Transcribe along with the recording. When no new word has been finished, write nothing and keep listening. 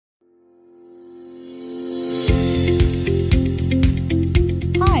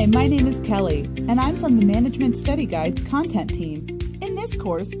my name is Kelly, and I'm from the Management Study Guide's content team. In this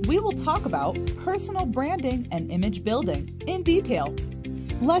course, we will talk about personal branding and image building in detail.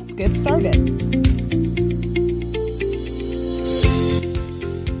 Let's get started.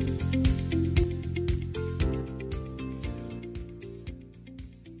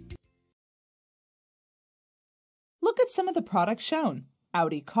 Look at some of the products shown: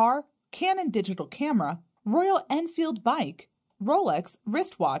 Audi car, Canon digital camera, Royal Enfield bike, Rolex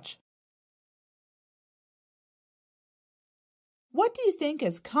wristwatch. What do you think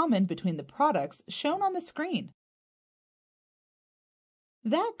is common between the products shown on the screen?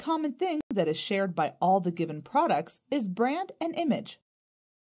 That common thing that is shared by all the given products is brand and image.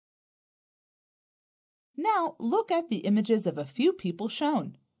 Now look at the images of a few people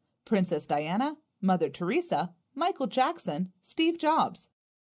shown: Princess Diana, Mother Teresa, Michael Jackson, Steve Jobs.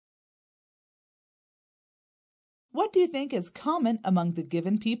 What do you think is common among the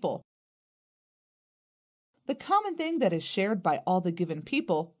given people? The common thing that is shared by all the given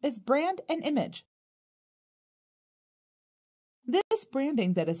people is brand and image. This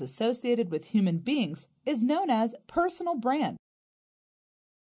branding that is associated with human beings is known as personal brand.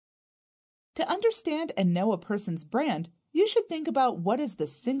 To understand and know a person's brand, you should think about what is the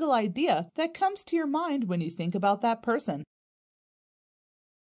single idea that comes to your mind when you think about that person.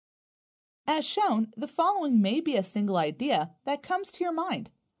 As shown, the following may be a single idea that comes to your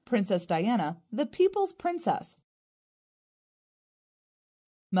mind: Princess Diana, the people's princess;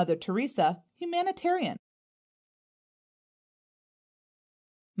 Mother Teresa, humanitarian;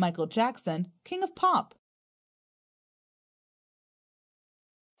 Michael Jackson, king of pop;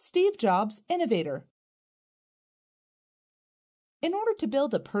 Steve Jobs, innovator. In order to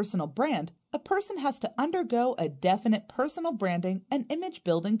build a personal brand, a person has to undergo a definite personal branding and image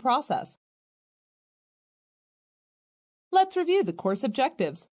building process. Let's review the course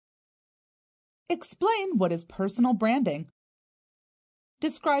objectives. Explain what is personal branding.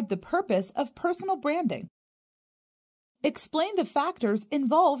 Describe the purpose of personal branding. Explain the factors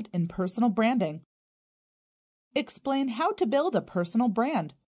involved in personal branding. Explain how to build a personal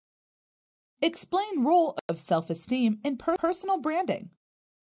brand. Explain role of self-esteem in personal branding.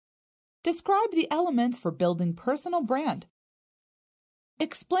 Describe the elements for building personal brand.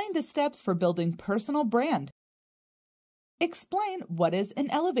 Explain the steps for building personal brand. Explain what is an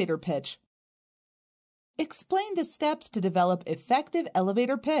elevator pitch. Explain the steps to develop effective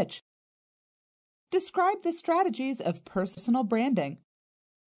elevator pitch. Describe the strategies of personal branding.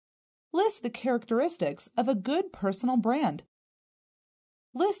 List the characteristics of a good personal brand.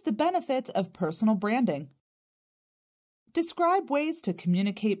 List the benefits of personal branding. Describe ways to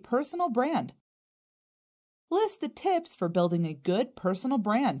communicate personal brand. List the tips for building a good personal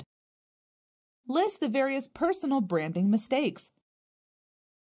brand. List the various personal branding mistakes.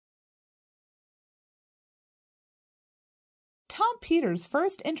 Tom Peters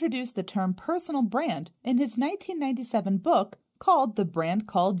first introduced the term personal brand in his 1997 book called The Brand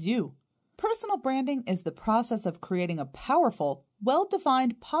Called You. Personal branding is the process of creating a powerful,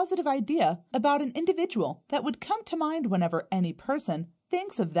 well-defined positive idea about an individual that would come to mind whenever any person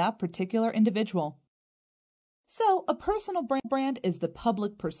thinks of that particular individual. So, a personal brand is the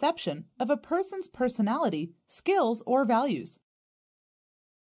public perception of a person's personality, skills, or values.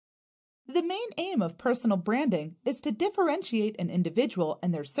 The main aim of personal branding is to differentiate an individual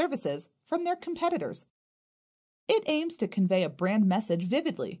and their services from their competitors. It aims to convey a brand message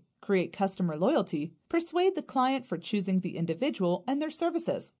vividly, create customer loyalty, persuade the client for choosing the individual and their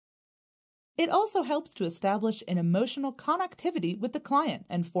services. It also helps to establish an emotional connectivity with the client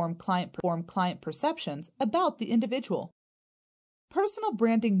and form client perceptions about the individual. Personal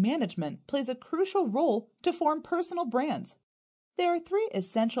branding management plays a crucial role to form personal brands. There are 3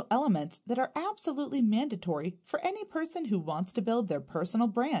 essential elements that are absolutely mandatory for any person who wants to build their personal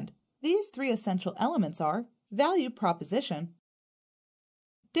brand. These 3 essential elements are value proposition,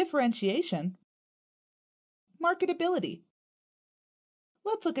 differentiation, marketability.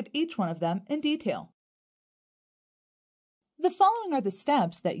 Let's look at each one of them in detail. The following are the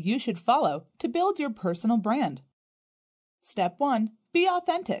steps that you should follow to build your personal brand. Step 1. Be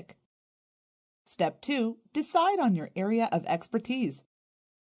authentic. Step 2. Decide on your area of expertise.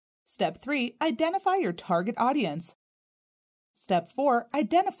 Step 3. Identify your target audience. Step 4.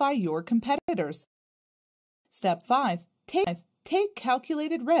 Identify your competitors. Step 5. Take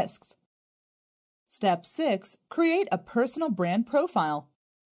calculated risks. Step 6. Create a personal brand profile.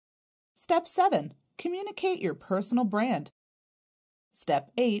 Step 7. Communicate your personal brand. Step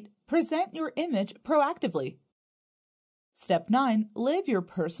 8. Present your image proactively. Step 9. Live your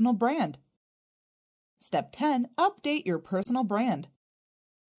personal brand. Step 10. Update your personal brand.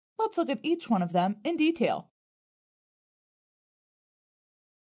 Let's look at each one of them in detail.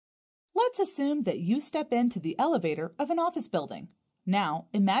 Let's assume that you step into the elevator of an office building. Now,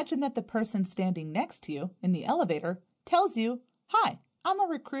 imagine that the person standing next to you in the elevator tells you, "Hi, I'm a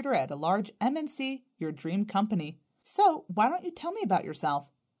recruiter at a large MNC, your dream company. So why don't you tell me about yourself?"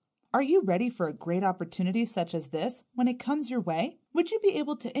 Are you ready for a great opportunity such as this when it comes your way? Would you be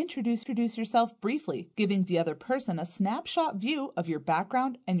able to introduce yourself briefly, giving the other person a snapshot view of your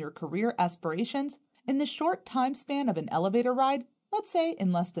background and your career aspirations in the short time span of an elevator ride, let's say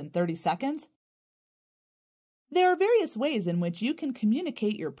in less than 30 seconds? There are various ways in which you can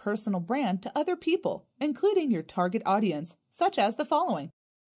communicate your personal brand to other people, including your target audience, such as the following.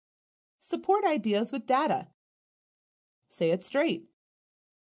 Support ideas with data. Say it straight.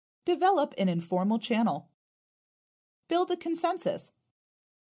 Develop an informal channel. Build a consensus.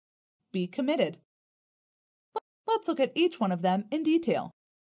 Be committed. Let's look at each one of them in detail.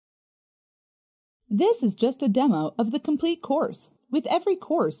 This is just a demo of the complete course. With every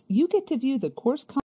course, you get to view the course content